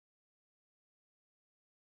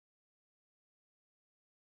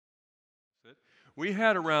We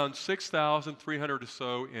had around 6,300 or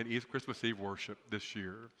so in Christmas Eve worship this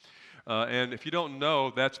year. And if you don't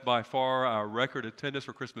know, that's by far our record attendance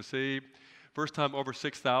for Christmas Eve. First time over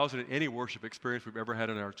 6,000 in any worship experience we've ever had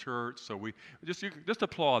in our church. So you can just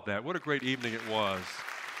applaud that. What a great evening it was.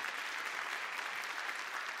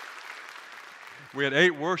 We had 8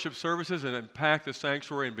 worship services and it packed the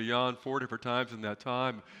sanctuary and beyond 4 different times in that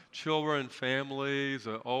time. Children, families,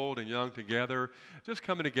 old and young together, just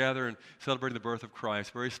coming together and celebrating the birth of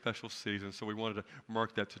Christ. Very special season, so we wanted to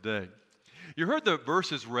mark that today. You heard the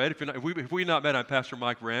verses read. If we've not met, I'm Pastor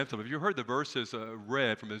Mike Ransom. If you heard the verses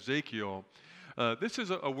read from Ezekiel, this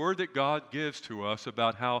is a word that God gives to us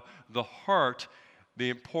about how the heart, the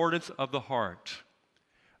importance of the heart,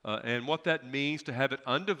 and what that means to have it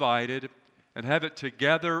undivided and have it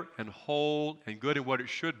together and whole and good in what it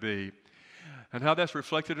should be, and how that's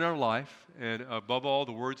reflected in our life. And above all,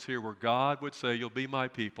 the words here where God would say, "You'll be my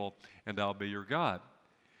people, and I'll be your God."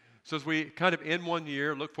 So as we kind of end one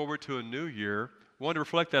year, look forward to a new year, I wanted to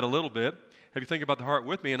reflect that a little bit. Have you think about the heart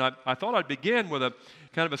with me? And I thought I'd begin with a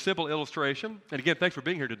kind of a simple illustration. And again, thanks for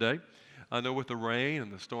being here today. I know with the rain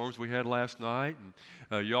and the storms we had last night,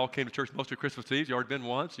 and you all came to church most of Christmas Eve. You've already been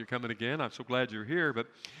once. You're coming again. I'm so glad you're here. But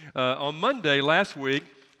on Monday last week,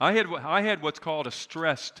 I had what's called a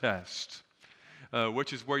stress test,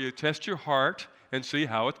 which is where you test your heart and see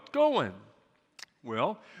how it's going.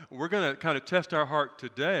 Well, we're going to kind of test our heart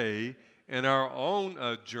today in our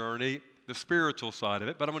own journey, the spiritual side of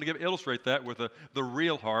it. But I'm going to illustrate that with the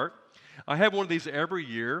real heart. I have one of these every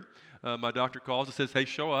year. My doctor calls and says, "Hey,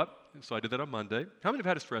 show up." So I did that on Monday. How many have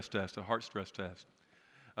had a stress test, a heart stress test?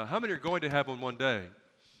 How many are going to have one day?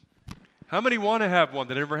 How many want to have one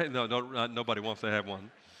that never had? No, nobody wants to have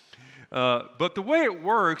one. But the way it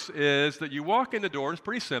works is that you walk in the door. It's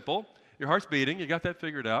pretty simple. Your heart's beating. You got that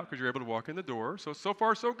figured out because you're able to walk in the door. So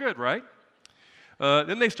far, so good, right?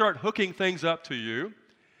 Then they start hooking things up to you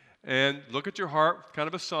and look at your heart, kind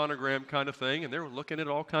of a sonogram kind of thing, and they're looking at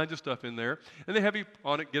all kinds of stuff in there. And they have you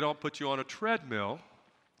put you on a treadmill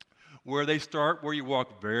where you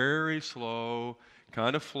walk very slow,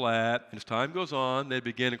 kind of flat, and as time goes on, they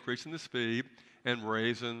begin increasing the speed and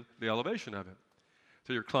raising the elevation of it.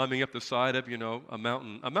 So you're climbing up the side of, a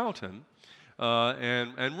mountain,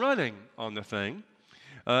 and running on the thing.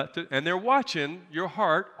 And they're watching your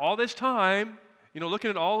heart all this time, looking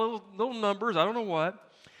at all little numbers, I don't know what.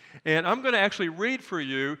 And I'm going to actually read for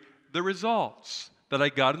you the results that I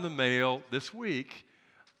got in the mail this week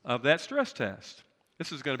of that stress test.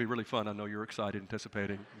 This is going to be really fun. I know you're excited,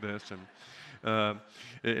 anticipating this. And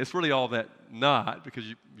it's really all that not, because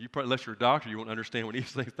you probably, unless you're a doctor, you won't understand what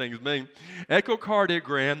these things mean.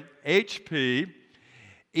 Echocardiogram, HP,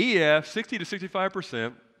 EF, 60 to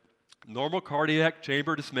 65%. Normal cardiac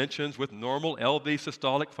chamber dimensions with normal LV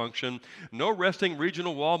systolic function. No resting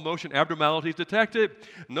regional wall motion abnormalities detected.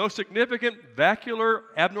 No significant vascular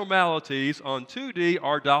abnormalities on 2D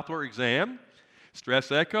or Doppler exam.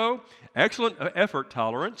 Stress echo. Excellent effort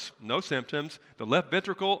tolerance. No symptoms. The left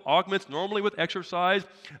ventricle augments normally with exercise.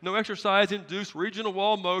 No exercise-induced regional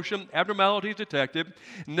wall motion abnormalities detected.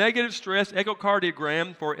 Negative stress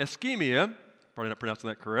echocardiogram for ischemia. Probably not pronouncing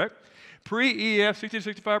that correct. Pre-EF, 60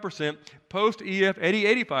 to 65%. Post-EF,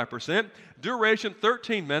 80-85%. Duration,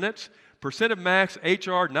 13 minutes. Percent of max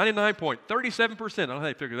HR, 99.37%. I don't know how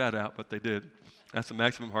they figured that out, but they did. That's the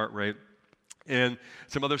maximum heart rate. And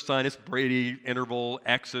some other sinus, Brady, interval,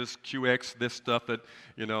 axis, QX, this stuff that,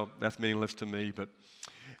 that's meaningless to me. But,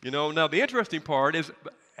 now the interesting part is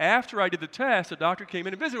after I did the test, the doctor came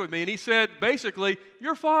in and visited with me, and he said, basically,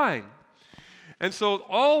 you're fine. And so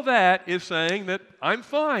all that is saying that I'm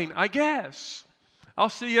fine, I guess. I'll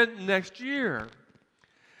see you next year.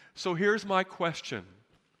 So here's my question.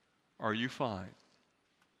 Are you fine?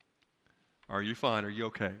 Are you fine? Are you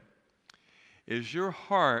okay? Is your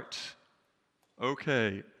heart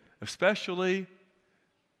okay? Especially,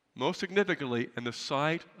 most significantly, in the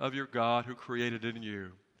sight of your God who created it in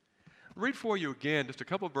you. I'll read for you again just a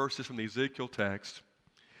couple of verses from the Ezekiel text,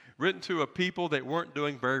 written to a people that weren't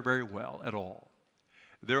doing very, very well at all.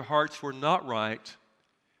 Their hearts were not right.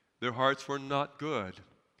 Their hearts were not good.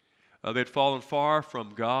 They'd fallen far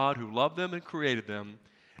from God who loved them and created them,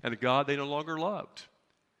 and a God they no longer loved.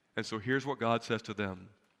 And so here's what God says to them.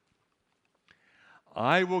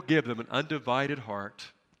 I will give them an undivided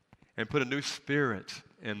heart and put a new spirit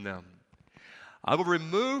in them. I will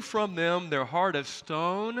remove from them their heart of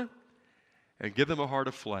stone and give them a heart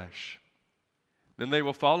of flesh. Then they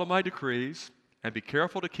will follow my decrees and be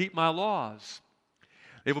careful to keep my laws.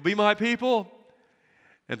 They will be my people,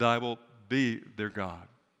 and I will be their God.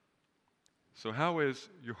 So how is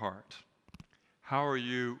your heart? How are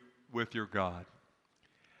you with your God?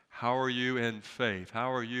 How are you in faith?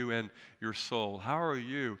 How are you in your soul? How are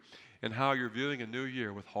you in how you're viewing a new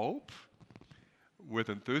year? With hope? With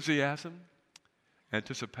enthusiasm?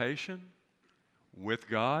 Anticipation? With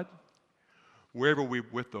God? Where were we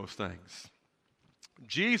with those things?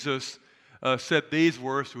 Jesus said these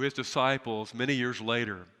words to his disciples many years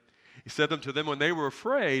later. He said them to them when they were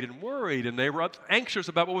afraid and worried and they were anxious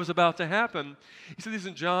about what was about to happen. He said these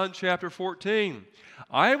in John chapter 14.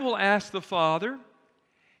 I will ask the Father,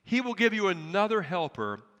 He will give you another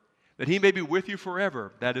helper that He may be with you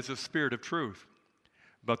forever. That is the Spirit of truth.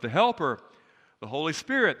 But the helper, the Holy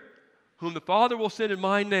Spirit, whom the Father will send in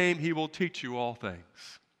my name, He will teach you all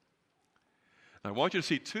things. I want you to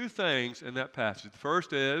see two things in that passage. The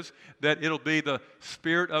first is that it'll be the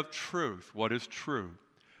Spirit of truth. What is true?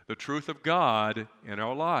 The truth of God in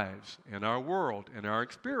our lives, in our world, in our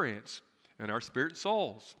experience, in our spirit and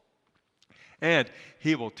souls. And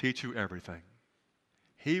He will teach you everything.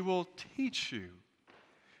 He will teach you.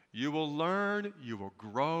 You will learn, you will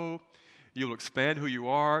grow, you will expand who you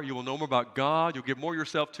are, you will know more about God, you'll give more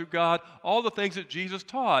yourself to God, all the things that Jesus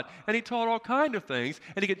taught. And He taught all kinds of things,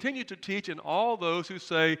 and He continued to teach in all those who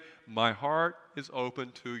say, my heart is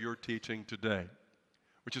open to your teaching today,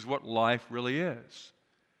 which is what life really is.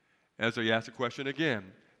 As I ask the question again,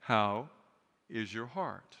 how is your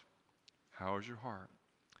heart? How is your heart?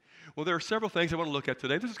 Well, there are several things I want to look at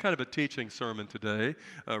today. This is kind of a teaching sermon today,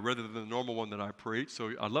 rather than the normal one that I preach.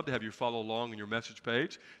 So I'd love to have you follow along in your message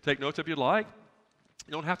page. Take notes if you'd like.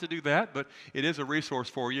 You don't have to do that, but it is a resource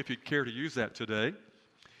for you if you'd care to use that today.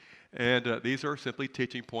 And these are simply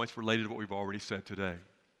teaching points related to what we've already said today.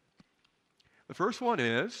 The first one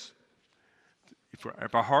is,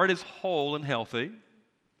 if our heart is whole and healthy,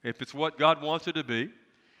 if it's what God wants it to be,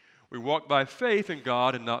 we walk by faith in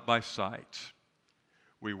God and not by sight.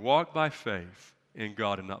 We walk by faith in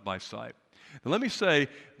God and not by sight. Now let me say,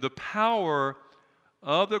 the power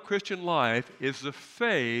of the Christian life is the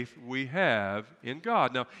faith we have in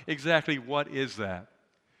God. Now, exactly what is that?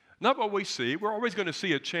 Not what we see. We're always going to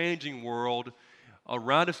see a changing world.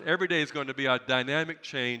 Around us every day is going to be a dynamic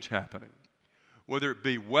change happening. Whether it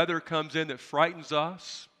be weather comes in that frightens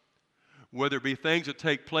us, whether it be things that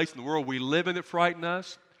take place in the world we live in that frighten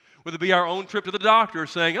us, whether it be our own trip to the doctor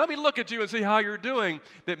saying, let me look at you and see how you're doing,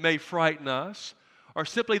 that may frighten us, or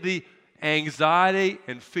simply the anxiety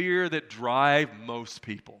and fear that drive most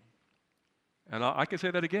people. And I can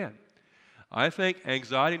say that again. I think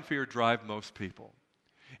anxiety and fear drive most people.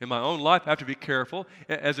 In my own life, I have to be careful.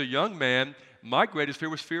 As a young man, my greatest fear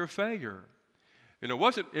was fear of failure. It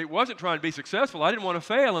wasn't trying to be successful. I didn't want to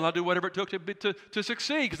fail, and I'll do whatever it took to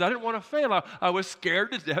succeed because I didn't want to fail. I was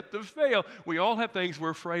scared to death to fail. We all have things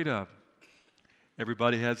we're afraid of.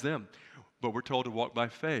 Everybody has them. But we're told to walk by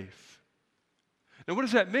faith. Now, what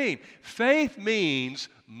does that mean? Faith means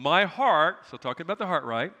my heart, so talking about the heart,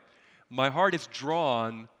 right? My heart is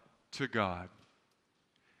drawn to God.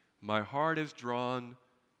 My heart is drawn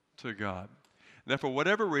to God. Now, for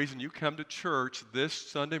whatever reason, you come to church this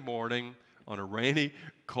Sunday morning on a rainy,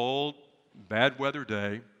 cold, bad weather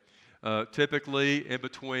day, typically in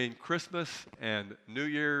between Christmas and New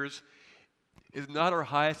Year's, is not our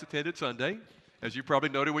highest attended Sunday. As you probably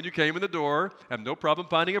noted when you came in the door, I have no problem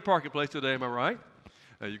finding a parking place today, am I right?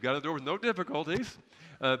 You got in the door with no difficulties.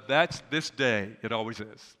 That's this day. It always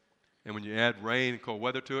is. And when you add rain and cold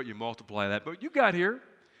weather to it, you multiply that. But you got here.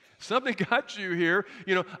 Something got you here.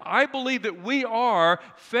 I believe that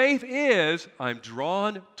faith is, I'm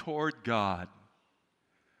drawn toward God.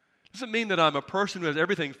 Doesn't mean that I'm a person who has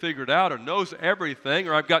everything figured out or knows everything,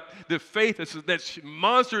 or I've got the faith that's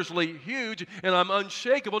monstrously huge and I'm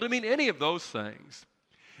unshakable. It doesn't mean any of those things.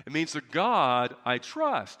 It means the God I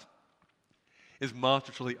trust is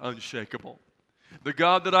monstrously unshakable. The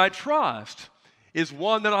God that I trust is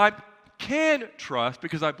one that I can trust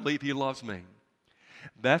because I believe He loves me.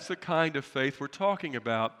 That's the kind of faith we're talking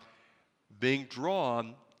about, being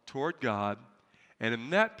drawn toward God, and in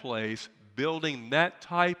that place, building that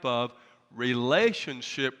type of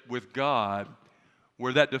relationship with God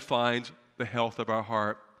where that defines the health of our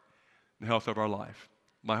heart, the health of our life.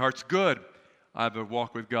 My heart's good. I have a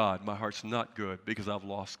walk with God. My heart's not good because I've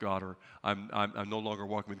lost God, or I'm no longer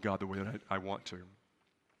walking with God the way that I want to.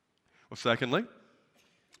 Well, secondly,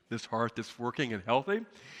 this heart that's working and healthy,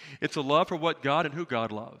 it's a love for what God and who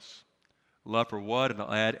God loves. Love for what, and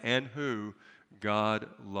I'll add, and who God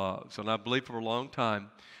loves. And I believe for a long time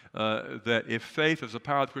that if faith is the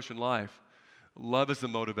power of the Christian life, love is the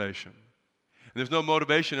motivation. And there's no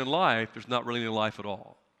motivation in life, there's not really any life at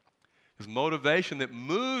all. There's motivation that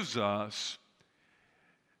moves us,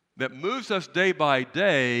 that moves us day by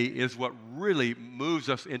day is what really moves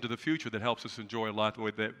us into the future, that helps us enjoy life the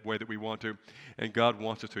way that we want to, and God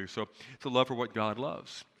wants us to. So it's a love for what God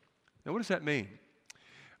loves. Now, what does that mean?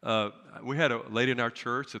 We had a lady in our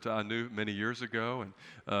church that I knew many years ago, and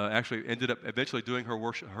actually ended up eventually doing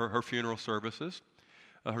her funeral services.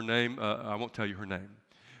 Her name, I won't tell you her name,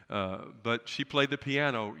 but she played the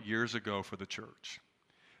piano years ago for the church.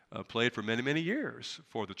 Played for many, many years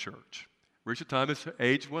for the church. Reached a time as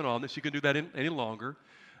age went on that she couldn't do that any longer.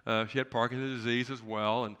 She had Parkinson's disease as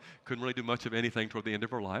well and couldn't really do much of anything toward the end of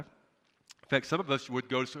her life. In fact, some of us would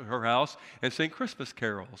go to her house and sing Christmas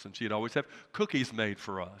carols, and she'd always have cookies made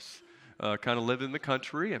for us. Kind of lived in the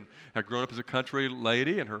country and had grown up as a country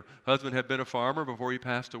lady, and her husband had been a farmer before he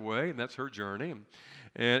passed away, and that's her journey.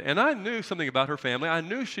 And I knew something about her family. I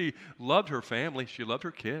knew she loved her family. She loved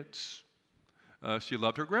her kids. She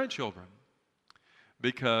loved her grandchildren,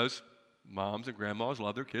 because moms and grandmas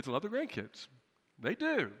love their kids and love their grandkids. They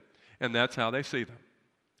do. And that's how they see them.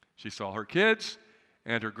 She saw her kids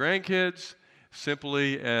and her grandkids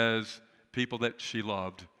simply as people that she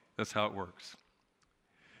loved. That's how it works.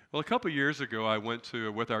 Well, a couple of years ago, I went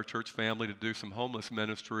with our church family to do some homeless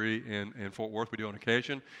ministry in Fort Worth. We do on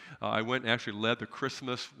occasion. I went and actually led the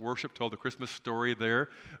Christmas worship, told the Christmas story there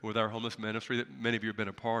with our homeless ministry that many of you have been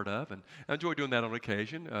a part of. And I enjoyed doing that on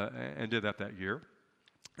occasion and did that year.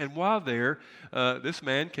 And while there, this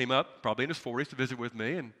man came up, probably in his 40s, to visit with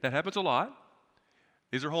me, and that happens a lot.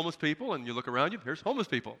 These are homeless people, and you look around you, here's homeless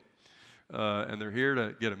people. And they're here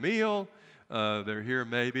to get a meal. They're here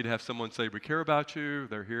maybe to have someone say, we care about you.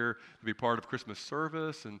 They're here to be part of Christmas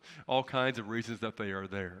service, and all kinds of reasons that they are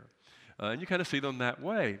there. And you kind of see them that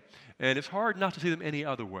way. And it's hard not to see them any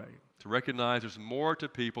other way, to recognize there's more to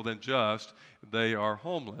people than just they are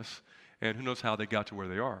homeless, and who knows how they got to where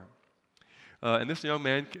they are. And this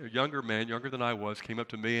younger man, younger than I was, came up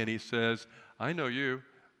to me and he says, I know you.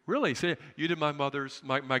 Really? He said, you did my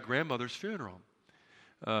grandmother's funeral.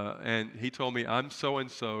 And he told me, I'm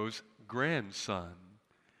so-and-so's grandson.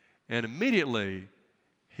 And immediately,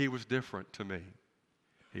 he was different to me.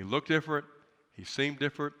 He looked different. He seemed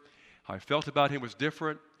different. How I felt about him was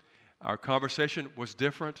different. Our conversation was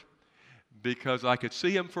different because I could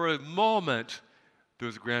see him for a moment through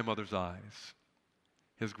his grandmother's eyes.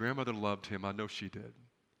 His grandmother loved him. I know she did.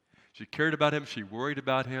 She cared about him. She worried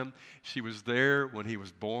about him. She was there when he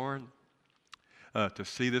was born to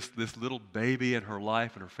see this little baby in her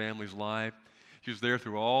life and her family's life. She was there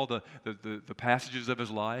through all the passages of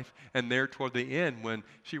his life, and there toward the end when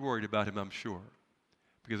she worried about him, I'm sure,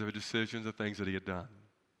 because of the decisions and things that he had done.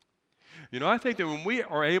 You know, I think that when we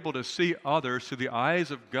are able to see others through the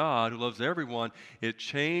eyes of God who loves everyone, it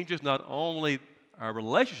changes not only our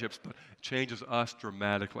relationships, but it changes us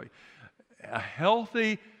dramatically. A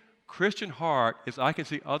healthy Christian heart is I can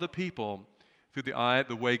see other people through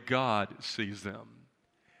the way God sees them.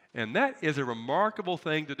 And that is a remarkable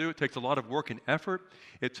thing to do. It takes a lot of work and effort.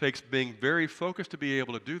 It takes being very focused to be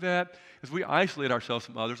able to do that, because we isolate ourselves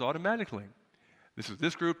from others automatically. This is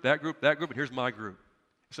this group, and here's my group.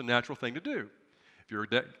 It's a natural thing to do. If you're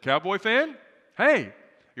a Cowboy fan, hey,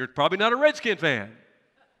 you're probably not a Redskin fan,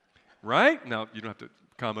 right? Now, you don't have to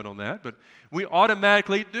comment on that, but we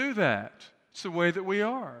automatically do that. It's the way that we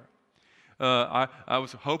are. I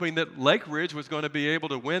was hoping that Lake Ridge was going to be able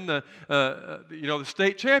to win the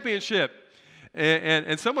state championship.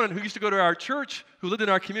 And someone who used to go to our church, who lived in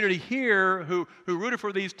our community here, who rooted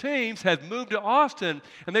for these teams, has moved to Austin.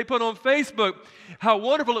 And they put on Facebook how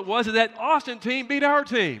wonderful it was that that Austin team beat our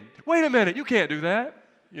team. Wait a minute, you can't do that.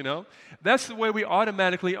 You know, that's the way we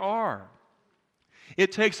automatically are.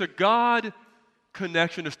 It takes a God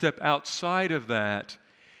connection to step outside of that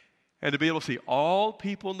and to be able to see all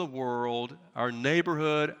people in the world, our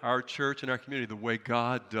neighborhood, our church, and our community the way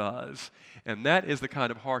God does. And that is the kind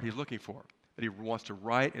of heart He's looking for, that He wants to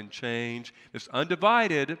right and change. It's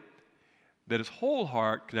undivided, that His whole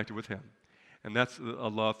heart connected with Him. And that's a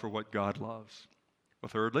love for what God loves. Well,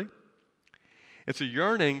 thirdly, it's a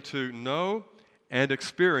yearning to know and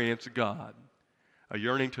experience God. A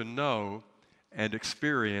yearning to know and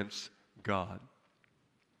experience God.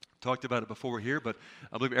 Talked about it before here, but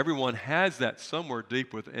I believe everyone has that somewhere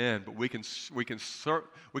deep within, but we can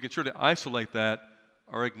surely isolate that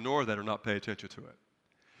or ignore that or not pay attention to it.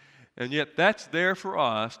 And yet that's there for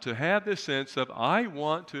us to have this sense of, I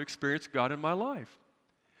want to experience God in my life.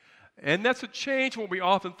 And that's a change when we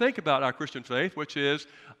often think about our Christian faith, which is,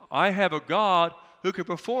 I have a God who can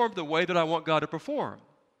perform the way that I want God to perform.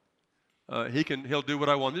 He'll do what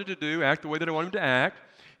I want Him to do, act the way that I want Him to act,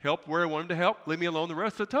 help where I want Him to help, leave me alone the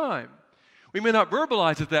rest of the time. We may not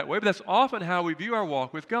verbalize it that way, but that's often how we view our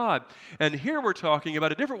walk with God. And here we're talking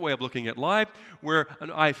about a different way of looking at life, where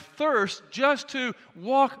I thirst just to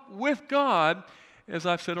walk with God. As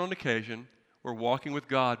I've said on occasion, where walking with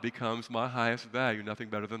God becomes my highest value, nothing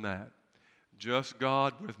better than that. Just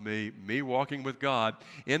God with me walking with God.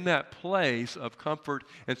 In that place of comfort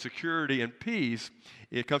and security and peace,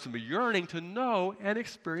 it comes from a yearning to know and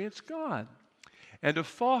experience God and to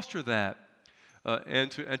foster that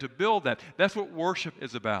and to build that. That's what worship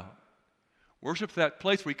is about. Worship's that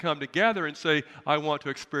place we come together and say, I want to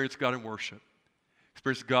experience God in worship.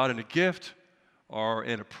 Experience God in a gift or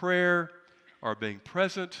in a prayer or being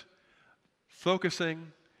present,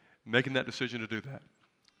 focusing, making that decision to do that.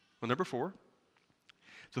 Well, number 4.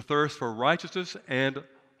 It's a thirst for righteousness and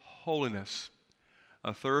holiness.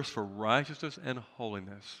 A thirst for righteousness and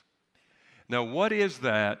holiness. Now, what is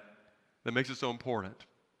that makes it so important?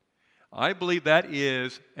 I believe that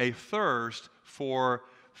is a thirst for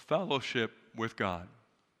fellowship with God.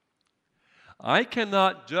 I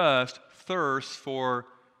cannot just thirst for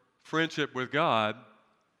friendship with God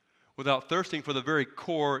without thirsting for the very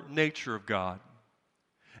core nature of God.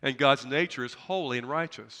 And God's nature is holy and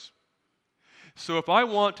righteous. So if I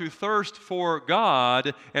want to thirst for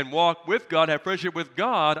God and walk with God, have friendship with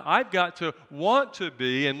God, I've got to want to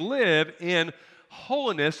be and live in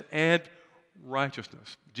holiness and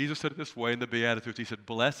righteousness. Jesus said it this way in the Beatitudes. He said,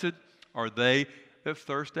 blessed are they that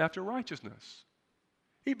thirst after righteousness.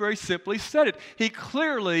 He very simply said it. He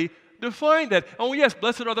clearly defined that. Oh yes,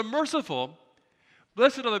 blessed are the merciful.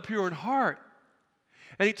 Blessed are the pure in heart.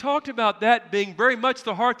 And he talked about that being very much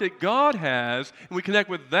the heart that God has, and we connect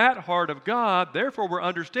with that heart of God, therefore we're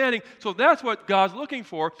understanding. So that's what God's looking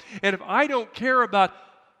for. And if I don't care about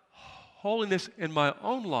holiness in my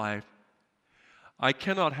own life, I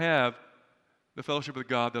cannot have the fellowship with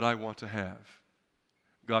God that I want to have.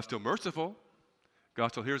 God's still merciful. God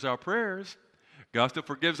still hears our prayers. God still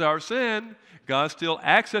forgives our sin. God still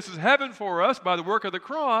accesses heaven for us by the work of the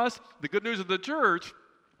cross, the good news of the church.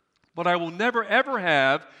 But I will never, ever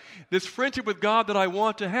have this friendship with God that I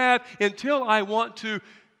want to have until I want to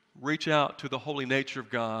reach out to the holy nature of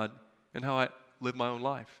God and how I live my own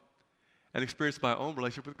life and experience my own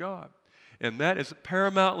relationship with God. And that is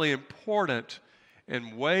paramountly important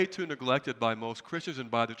and way too neglected by most Christians and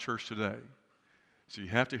by the church today. So you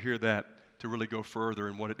have to hear that to really go further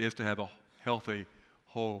in what it is to have a healthy,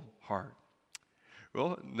 whole heart.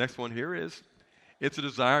 Well, next one here is, it's a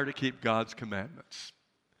desire to keep God's commandments.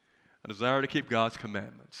 A desire to keep God's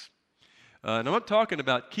commandments. And I'm not talking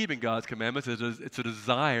about keeping God's commandments. It's a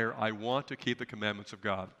desire. I want to keep the commandments of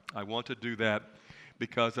God. I want to do that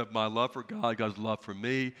because of my love for God, God's love for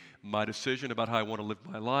me, my decision about how I want to live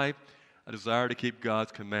my life, a desire to keep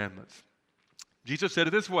God's commandments. Jesus said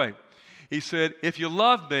it this way. He said, if you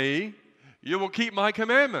love me, you will keep my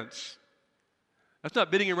commandments. That's not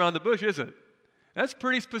beating around the bush, is it? That's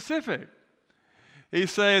pretty specific. He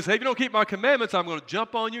says, hey, if you don't keep my commandments, I'm going to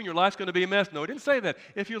jump on you and your life's going to be a mess. No, he didn't say that.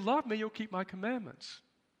 If you love me, you'll keep my commandments.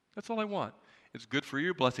 That's all I want. It's good for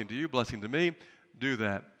you, blessing to me. Do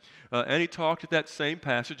that. And he talked at that same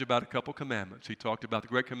passage about a couple commandments. He talked about the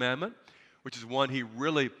Great Commandment, which is one he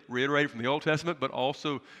really reiterated from the Old Testament, but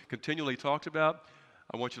also continually talked about.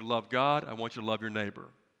 I want you to love God. I want you to love your neighbor.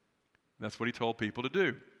 That's what he told people to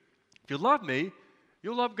do. If you love me,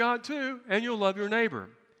 you'll love God too, and you'll love your neighbor.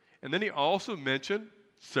 And then he also mentioned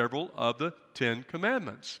several of the 10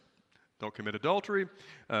 commandments. Don't commit adultery,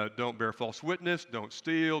 don't bear false witness, don't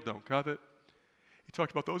steal, don't covet. He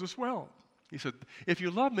talked about those as well. He said, if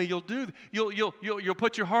you love me, you'll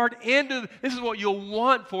put your heart into, this is what you'll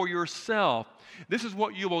want for yourself. This is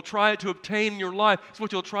what you will try to obtain in your life. This is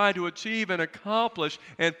what you'll try to achieve and accomplish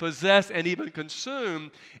and possess and even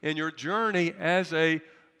consume in your journey as a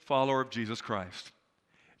follower of Jesus Christ.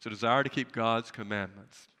 It's a desire to keep God's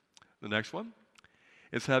commandments. The next one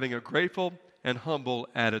is having a grateful and humble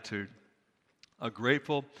attitude. A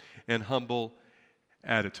grateful and humble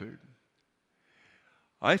attitude.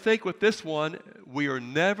 I think with this one, we are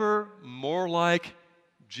never more like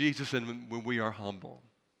Jesus than when we are humble.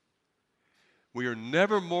 We are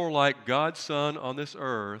never more like God's Son on this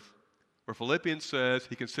earth, where Philippians says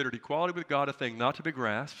he considered equality with God a thing not to be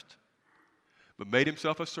grasped, but made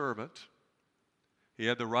himself a servant. He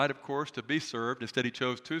had the right, of course, to be served. Instead, he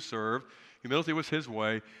chose to serve. Humility was his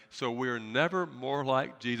way. So we are never more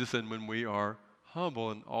like Jesus than when we are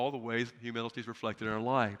humble in all the ways humility is reflected in our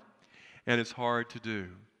life. And it's hard to do.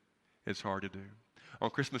 It's hard to do. On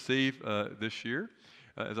Christmas Eve this year,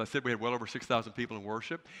 as I said, we had well over 6,000 people in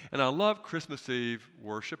worship. And I love Christmas Eve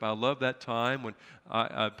worship. I love that time when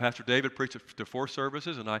Pastor David preached to 4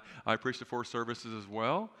 services, and I preached to 4 services as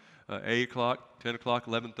well. 8 o'clock, 10 o'clock,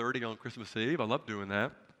 11:30 on Christmas Eve. I love doing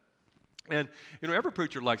that. And, every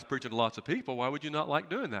preacher likes preaching to lots of people. Why would you not like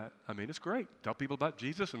doing that? I mean, it's great. Tell people about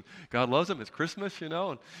Jesus and God loves them. It's Christmas,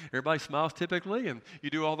 and everybody smiles typically, and you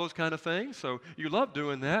do all those kind of things. So you love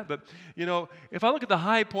doing that. But, if I look at the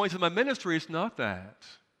high points of my ministry, it's not that.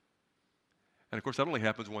 And, of course, that only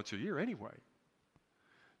happens once a year anyway.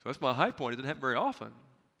 So that's my high point. It doesn't happen very often.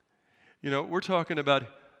 We're talking about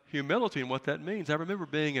humility and what that means. I remember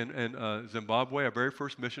being in Zimbabwe, our very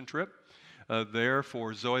first mission trip there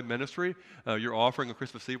for Zoe Ministry. Your offering on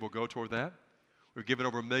Christmas Eve will go toward that. We've given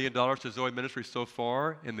over $1 million to Zoe Ministry so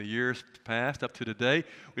far in the years past up to today.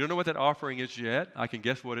 We don't know what that offering is yet. I can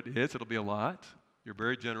guess what it is. It'll be a lot. You're a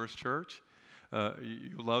very generous church.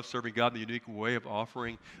 You love serving God in the unique way of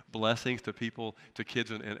offering blessings to people, to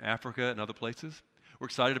kids in Africa and other places. We're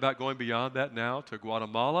excited about going beyond that now to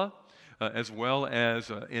Guatemala, as well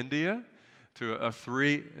as India, to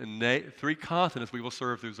three continents we will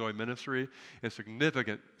serve through Zoe Ministry, and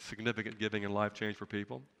significant giving and life change for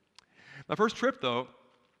people. My first trip, though,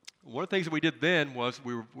 one of the things that we did then was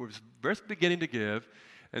we were just beginning to give,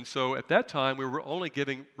 and so at that time we were only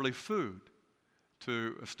giving really food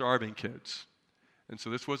to starving kids. And so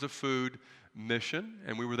this was a food mission,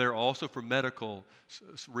 and we were there also for medical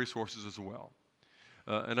resources as well.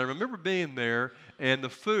 And I remember being there, and the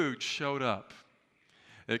food showed up.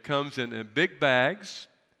 It comes in big bags.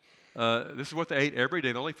 This is what they ate every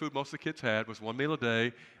day. The only food most of the kids had was one meal a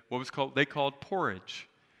day, they called porridge.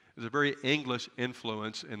 There's a very English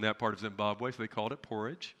influence in that part of Zimbabwe, so they called it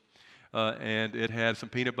porridge. And it had some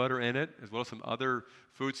peanut butter in it, as well as some other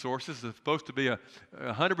food sources. It's supposed to be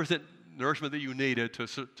 100% nourishment that you needed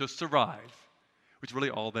to survive, which is really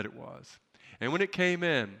all that it was. And when it came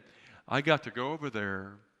in, I got to go over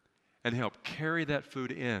there and help carry that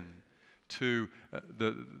food in to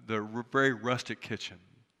the very rustic kitchen.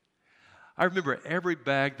 I remember every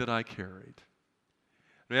bag that I carried.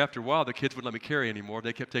 And after a while, the kids wouldn't let me carry anymore.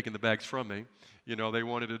 They kept taking the bags from me. They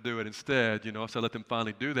wanted to do it instead, so I let them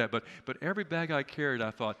finally do that. But every bag I carried,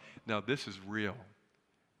 I thought, now this is real.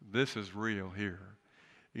 This is real here.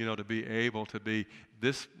 To be able to be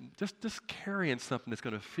this, just carrying something that's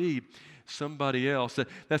going to feed somebody else.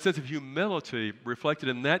 That sense of humility reflected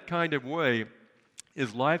in that kind of way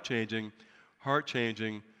is life-changing,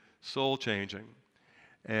 heart-changing, soul-changing.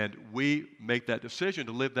 And we make that decision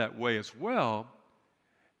to live that way as well.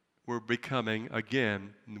 We're becoming,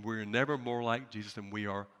 again, we're never more like Jesus than we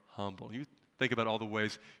are humble. You think about all the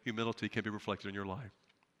ways humility can be reflected in your life.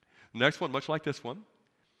 The next one, much like this one,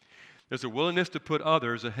 there's a willingness to put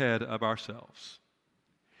others ahead of ourselves.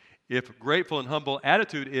 If a grateful and humble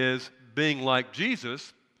attitude is being like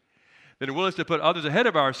Jesus, then a willingness to put others ahead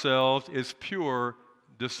of ourselves is pure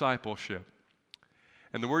discipleship.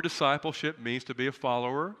 And the word discipleship means to be a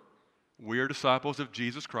follower. We are disciples of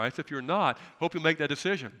Jesus Christ. If you're not, hope you'll make that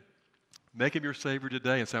decision. Make him your Savior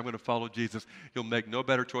today and say, I'm going to follow Jesus. You'll make no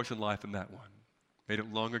better choice in life than that one. Made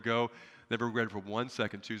it long ago, never regretted for 1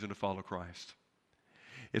 second choosing to follow Christ.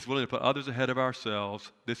 It's willing to put others ahead of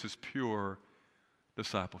ourselves. This is pure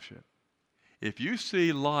discipleship. If you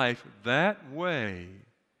see life that way,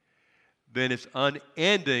 then it's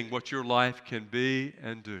unending what your life can be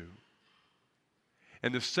and do.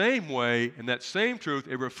 In the same way, in that same truth,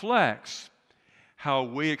 it reflects how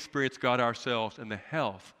we experience God ourselves and the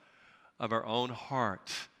health of our own heart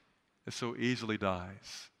that so easily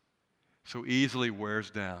dies, so easily wears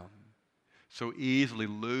down, so easily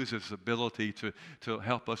loses its ability to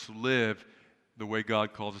help us live the way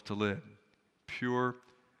God calls us to live. Pure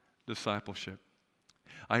discipleship.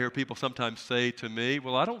 I hear people sometimes say to me,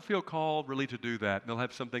 well, I don't feel called really to do that. And they'll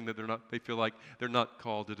have something that they feel like they're not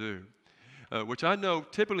called to do, which I know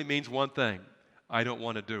typically means one thing: I don't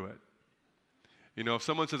want to do it. If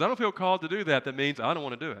someone says, I don't feel called to do that, that means I don't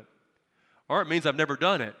want to do it. Or it means I've never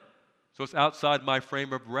done it. So it's outside my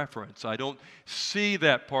frame of reference. I don't see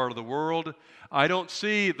that part of the world. I don't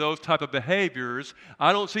see those type of behaviors.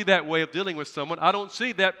 I don't see that way of dealing with someone. I don't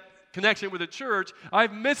see that connection with the church.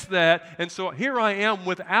 I've missed that. And so here I am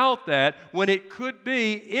without that, when it could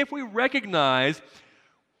be, if we recognize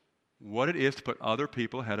what it is to put other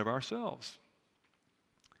people ahead of ourselves.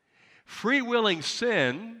 Free-willing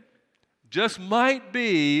sin just might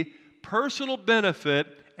be personal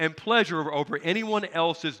benefit and pleasure over anyone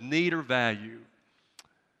else's need or value.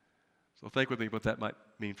 So think with me what that might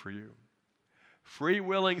mean for you.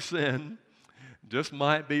 Free-willing sin just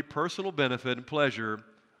might be personal benefit and pleasure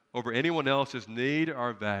over anyone else's need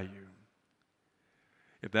or value.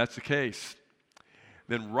 If that's the case,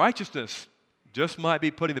 then righteousness just might be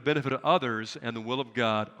putting the benefit of others and the will of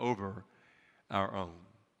God over our own.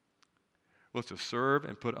 was to serve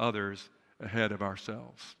and put others ahead of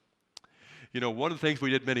ourselves. You know, one of the things we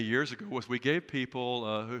did many years ago was we gave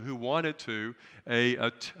people who wanted to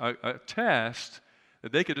a test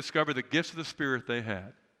that they could discover the gifts of the Spirit they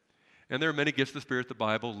had. And there are many gifts of the Spirit the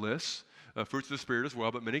Bible lists, fruits of the Spirit as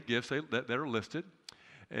well, but many gifts that are listed.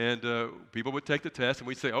 And people would take the test, and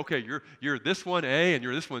we'd say, okay, you're this one A, and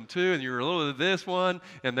you're this one too, and you're a little of this one,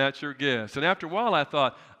 and that's your gifts. And after a while, I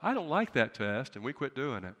thought, I don't like that test, and we quit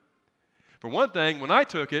doing it. For one thing, when I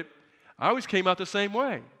took it, I always came out the same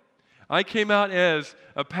way. I came out as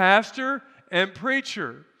a pastor and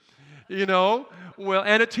preacher, and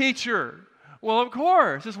a teacher. Well, of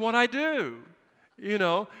course, it's what I do,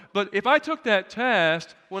 But if I took that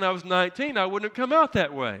test when I was 19, I wouldn't have come out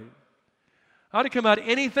that way. I'd have come out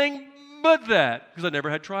anything but that because I never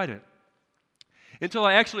had tried it. Until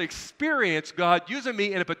I actually experienced God using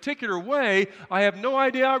me in a particular way, I have no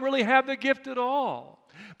idea I really have the gift at all.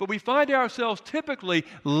 But we find ourselves typically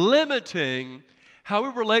limiting how we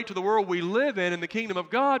relate to the world we live in the kingdom of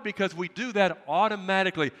God because we do that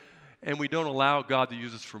automatically and we don't allow God to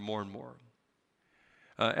use us for more and more.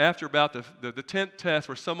 After about the 10th test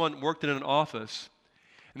where someone worked in an office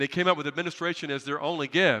and they came up with administration as their only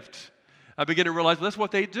gift, I began to realize that's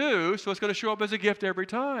what they do, so it's going to show up as a gift every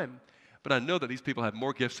time. But I know that these people have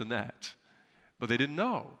more gifts than that. But they didn't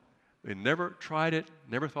know. They never tried it,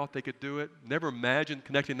 never thought they could do it, never imagined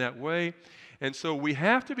connecting that way. And so we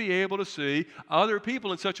have to be able to see other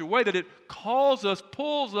people in such a way that it calls us,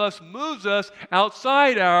 pulls us, moves us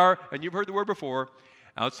outside and you've heard the word before,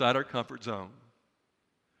 outside our comfort zone.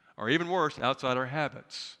 Or even worse, outside our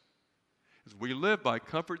habits. As we live by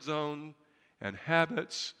comfort zone and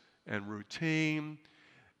habits and routine,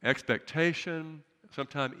 expectation,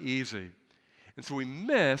 sometimes easy. And so we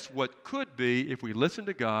miss what could be if we listen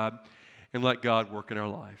to God and let God work in our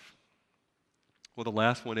life. Well, the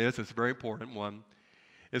last one it's a very important one,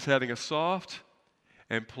 is having a soft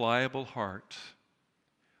and pliable heart.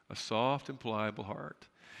 A soft and pliable heart.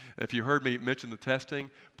 If you heard me mention the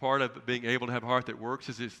testing, part of being able to have a heart that works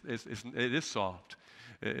is it is soft.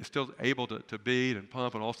 It's still able to beat and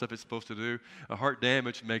pump and all stuff it's supposed to do. A heart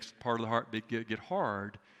damage makes part of the heart get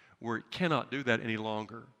hard where it cannot do that any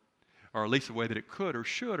longer, or at least the way that it could or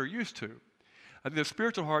should or used to. I think the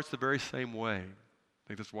spiritual heart's the very same way. I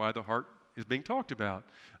think that's why the heart is being talked about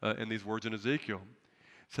in these words in Ezekiel.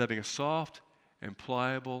 It's having a soft and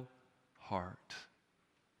pliable heart.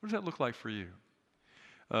 What does that look like for you?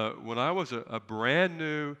 When I was a brand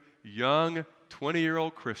new, young,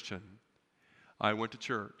 20-year-old Christian, I went to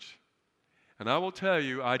church. And I will tell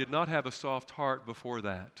you, I did not have a soft heart before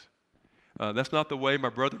that. That's not the way my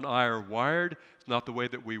brother and I are wired. It's not the way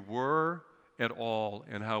that we were at all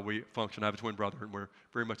in how we function. I have a twin brother, and we're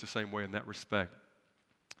very much the same way in that respect.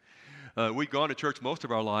 We'd gone to church most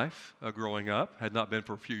of our life growing up. Had not been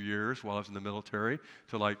for a few years while I was in the military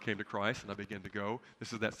till I came to Christ and I began to go.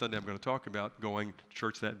 This is that Sunday I'm going to talk about going to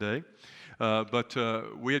church that day. But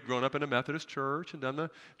we had grown up in a Methodist church and done the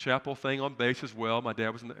chapel thing on base as well. My dad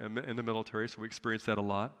was in the military, so we experienced that a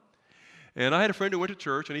lot. And I had a friend who went to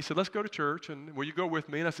church, and he said, let's go to church, and will you go with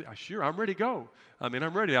me? And I said, sure, I'm ready to go. I'm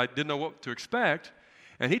ready. I didn't know what to expect.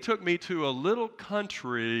 And he took me to a little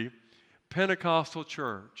country Pentecostal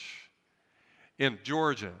church in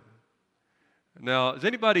Georgia. Now, does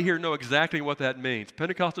anybody here know exactly what that means?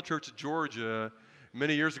 Pentecostal Church of Georgia,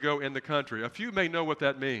 many years ago in the country. A few may know what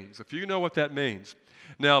that means. A few know what that means.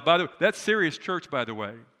 Now, by the way, that's serious church, by the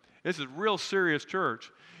way. This is real serious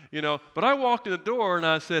church, But I walked in the door and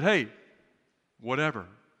I said, hey, whatever.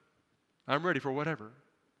 I'm ready for whatever.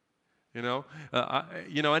 And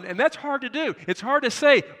that's hard to do. It's hard to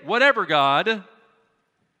say, whatever, God.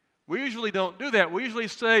 We usually don't do that. We usually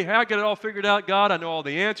say, hey, I got it all figured out, God. I know all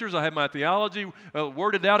the answers. I have my theology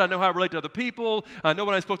worded out. I know how I relate to other people. I know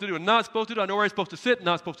what I'm supposed to do and not supposed to do. I know where I'm supposed to sit and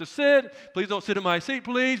not supposed to sit. Please don't sit in my seat,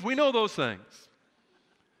 please. We know those things.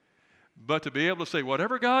 But to be able to say,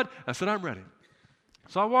 whatever, God, I said, I'm ready.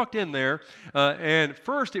 So I walked in there, and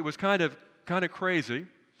first it was kind of crazy.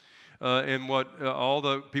 And what all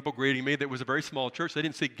the people greeting me, that was a very small church. They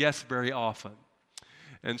didn't see guests very often.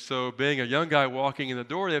 And so being a young guy walking in the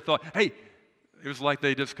door, they thought, hey, it was like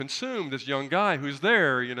they just consumed this young guy who's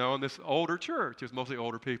there, in this older church. It was mostly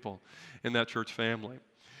older people in that church family.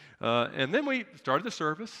 And then we started the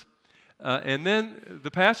service. And then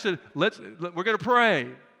the pastor said, we're going to pray.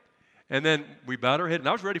 And then we bowed our head. And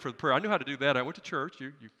I was ready for the prayer. I knew how to do that. I went to church.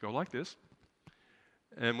 You go like this.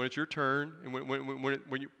 And when it's your turn, and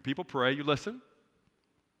when people pray, you listen.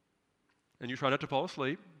 And you try not to fall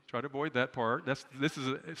asleep. Try to avoid that part. This is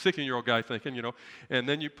a 16-year-old guy thinking, And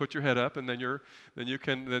then you put your head up, and then you're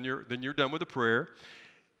done with the prayer.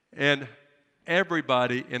 And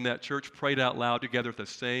everybody in that church prayed out loud together at the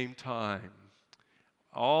same time.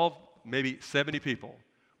 All, maybe 70 people,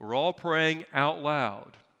 were all praying out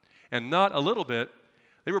loud. And not a little bit,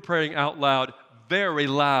 they were praying out loud, very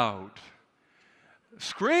loud.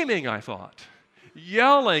 Screaming, I thought.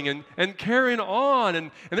 Yelling and carrying on.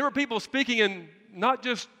 And there were people speaking in not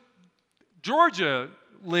just Georgia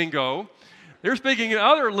lingo, they were speaking in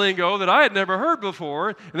other lingo that I had never heard before,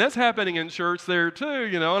 and that's happening in church there too,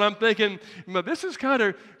 and I'm thinking, but this is kind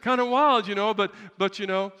of wild, but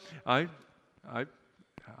I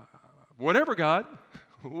whatever, God,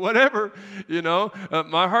 whatever,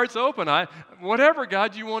 my heart's open. Whatever,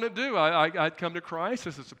 God, you want to do. I'd come to Christ.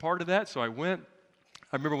 This is a part of that, so I went.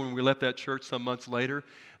 I remember when we left that church some months later,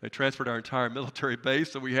 they transferred our entire military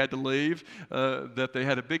base, so we had to leave, that they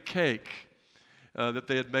had a big cake that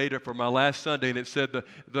they had made for my last Sunday, and it said,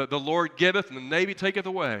 the Lord giveth and the Navy taketh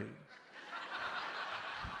away.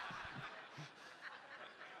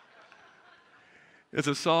 It's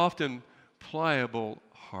a soft and pliable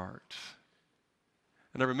heart.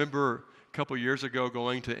 And I remember a couple years ago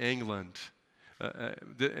going to England.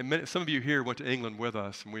 Some of you here went to England with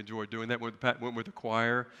us, and we enjoyed doing that. We went with the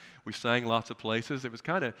choir. We sang lots of places. It was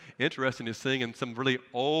kind of interesting to sing in some really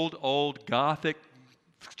old Gothic,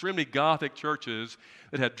 extremely Gothic churches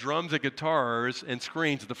that had drums and guitars and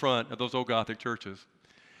screens at the front of those old Gothic churches.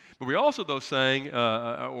 But we also, though, sang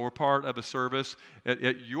or were part of a service at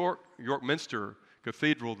York Minster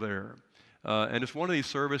Cathedral there. And it's one of these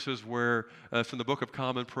services where it's from the Book of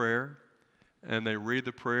Common Prayer, and they read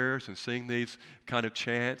the prayers and sing these kind of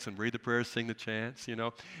chants and read the prayers, sing the chants,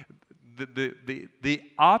 The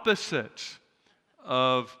opposite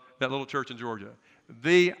of that little church in Georgia.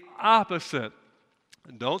 The opposite.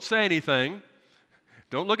 Don't say anything.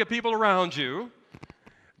 Don't look at people around you.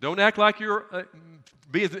 Don't act like you're,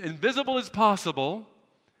 be as invisible as possible.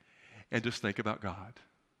 And just think about God.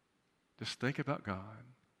 Just think about God,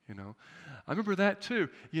 I remember that too,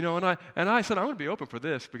 and I said, I want to be open for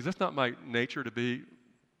this because that's not my nature to be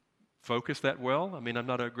focused that well. I mean, I'm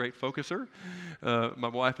not a great focuser. My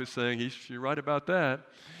wife is saying, you're right about that.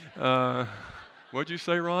 What'd you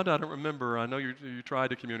say, Rhonda? I don't remember. I know you tried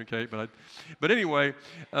to communicate, but anyway,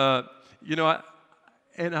 I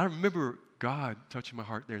remember God touching my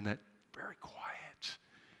heart there in that very quiet,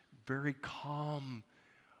 very calm.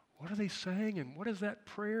 What are they saying, and what is that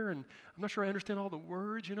prayer? And I'm not sure I understand all the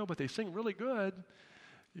words, but they sing really good,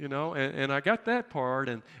 and I got that part,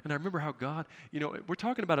 and I remember how God, we're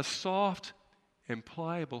talking about a soft and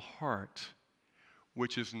pliable heart,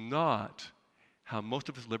 which is not how most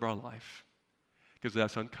of us live our life, because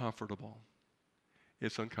that's uncomfortable.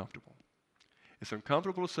 It's uncomfortable. It's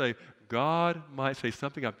uncomfortable to say, God might say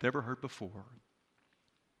something I've never heard before.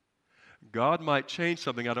 God might change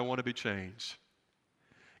something I don't want to be changed.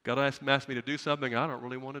 God asked me to do something I don't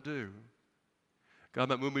really want to do. God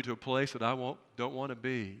might move me to a place that I don't want to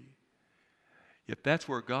be. Yet that's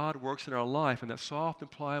where God works in our life, in that soft and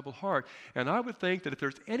pliable heart. And I would think that if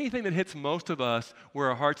there's anything that hits most of us where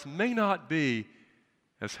our hearts may not be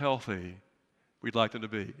as healthy we'd like them to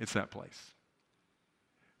be, it's that place.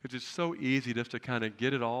 It's just so easy just to kind of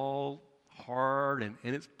get it all hard and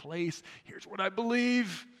in its place. Here's what I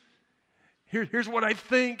believe. Here's what I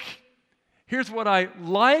think. Here's what I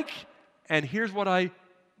like, and here's what I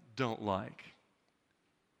don't like,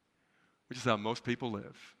 which is how most people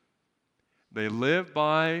live. They live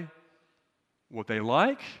by what they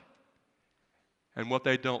like and what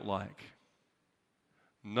they don't like,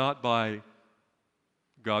 not by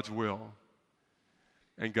God's will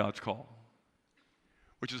and God's call,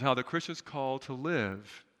 which is how the Christian's called to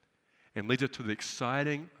live and leads us to the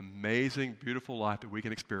exciting, amazing, beautiful life that we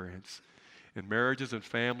can experience in marriages and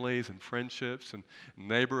families and friendships and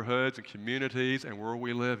neighborhoods and communities and where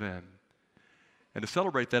we live in. And to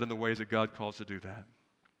celebrate that in the ways that God calls to do that.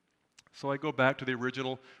 So I go back to the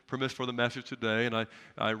original premise for the message today, and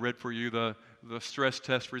I read for you the stress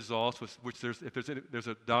test results, which there's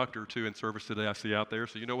a doctor or two in service today I see out there,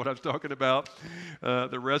 so you know what I'm talking about.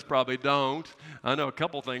 The rest probably don't. I know a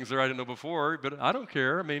couple things there I didn't know before, but I don't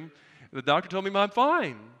care. I mean, the doctor told me I'm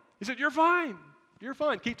fine. He said, you're fine. You're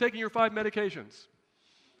fine. Keep taking your 5 medications.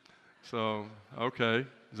 So, okay.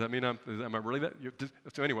 Does that mean am I really that?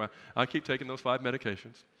 So anyway, I keep taking those 5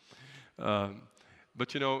 medications.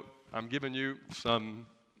 But I'm giving you some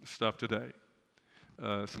stuff today.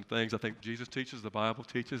 Some things I think Jesus teaches, the Bible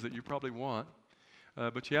teaches that you probably want.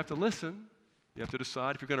 But you have to listen. You have to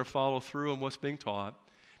decide if you're going to follow through on what's being taught.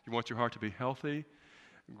 You want your heart to be healthy,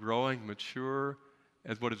 growing, mature,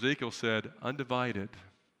 as what Ezekiel said, undivided,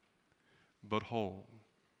 but whole.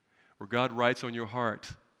 Where God writes on your heart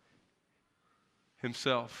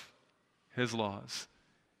Himself His laws,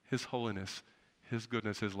 His holiness, His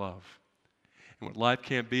goodness, His love. And what life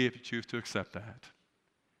can be if you choose to accept that.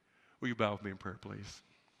 Will you bow with me in prayer, please?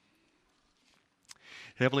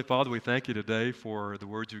 Heavenly Father, we thank you today for the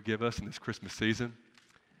words you give us in this Christmas season.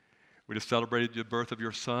 We just celebrated the birth of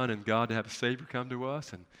your Son, and God, to have a Savior come to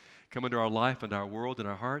us and come into our life and our world and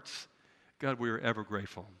our hearts. God, we are ever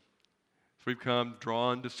grateful. So we've come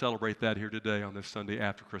drawn to celebrate that here today on this Sunday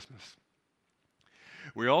after Christmas.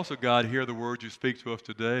 We also, God, hear the words you speak to us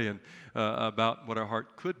today and about what our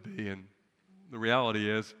heart could be, and the reality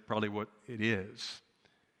is probably what it is.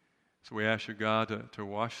 So we ask you, God, to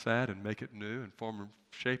wash that and make it new and form and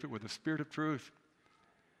shape it with the Spirit of truth,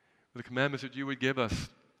 with the commandments that you would give us,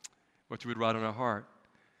 what you would write on our heart,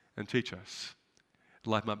 and teach us.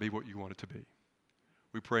 Life might be what you want it to be.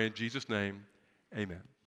 We pray in Jesus' name, amen.